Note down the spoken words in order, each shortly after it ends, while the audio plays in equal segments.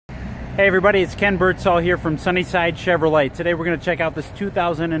Hey everybody, it's Ken Birdsall here from Sunnyside Chevrolet. Today we're going to check out this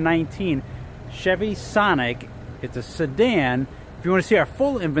 2019 Chevy Sonic. It's a sedan. If you want to see our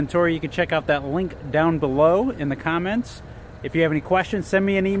full inventory, you can check out that link down below in the comments. If you have any questions, send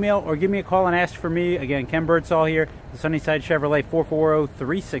me an email or give me a call and ask for me. Again, Ken Birdsall here, the Sunnyside Chevrolet,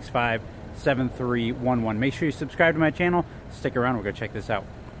 440-365-7311. Make sure you subscribe to my channel. Stick around, we're going to check this out.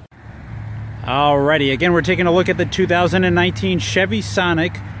 Alrighty, again, we're taking a look at the 2019 Chevy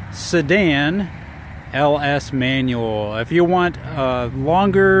Sonic Sedan LS manual. If you want a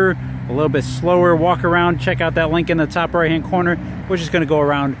longer, a little bit slower walk around, check out that link in the top right hand corner. We're just going to go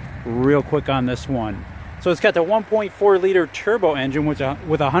around real quick on this one. So it's got the 1.4 liter turbo engine with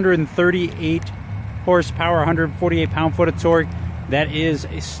 138 horsepower, 148 pound-foot of torque. That is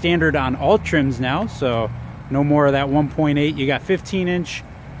standard on all trims now, so no more of that 1.8. You got 15-inch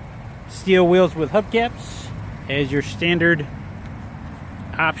steel wheels with hubcaps as your standard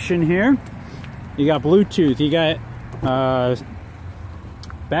option here. You got Bluetooth, you got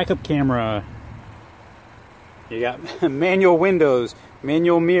backup camera, you got manual windows,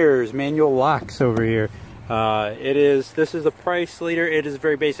 manual mirrors, manual locks over here. This is the price leader. It is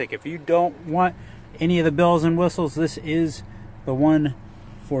very basic. If you don't want any of the bells and whistles, this is the one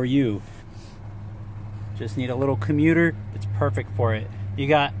for you. Just need a little commuter, it's perfect for it. You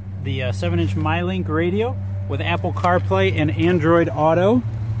got the 7-inch MyLink radio with Apple CarPlay and Android Auto.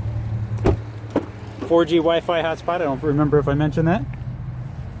 4G Wi-Fi hotspot. I don't remember if I mentioned that.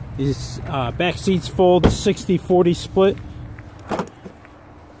 These back seats fold 60-40 split.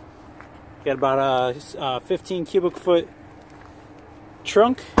 Got about a 15 cubic foot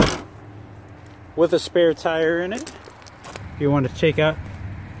trunk with a spare tire in it. If you want to check out,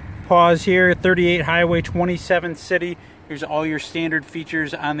 pause here. 38 highway, 27 city. Here's all your standard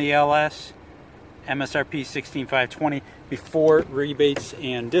features on the LS. MSRP $16,520 before rebates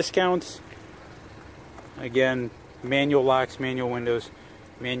and discounts. Again, manual locks, manual windows,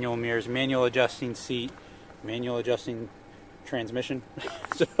 manual mirrors, manual adjusting seat, manual adjusting transmission.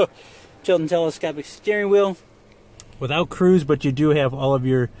 So, tilting telescopic steering wheel without cruise, but you do have all of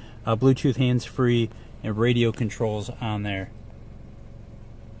your Bluetooth hands-free and radio controls on there.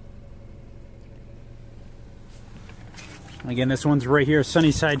 Again, this one's right here,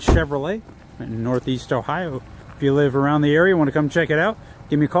 Sunnyside Chevrolet in Northeast Ohio. If you live around the area, want to come check it out,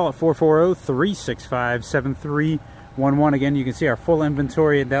 give me a call at 440-365-7311. Again, you can see our full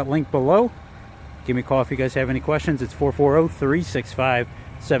inventory at that link below. Give me a call if you guys have any questions. It's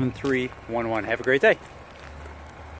 440-365-7311. Have a great day.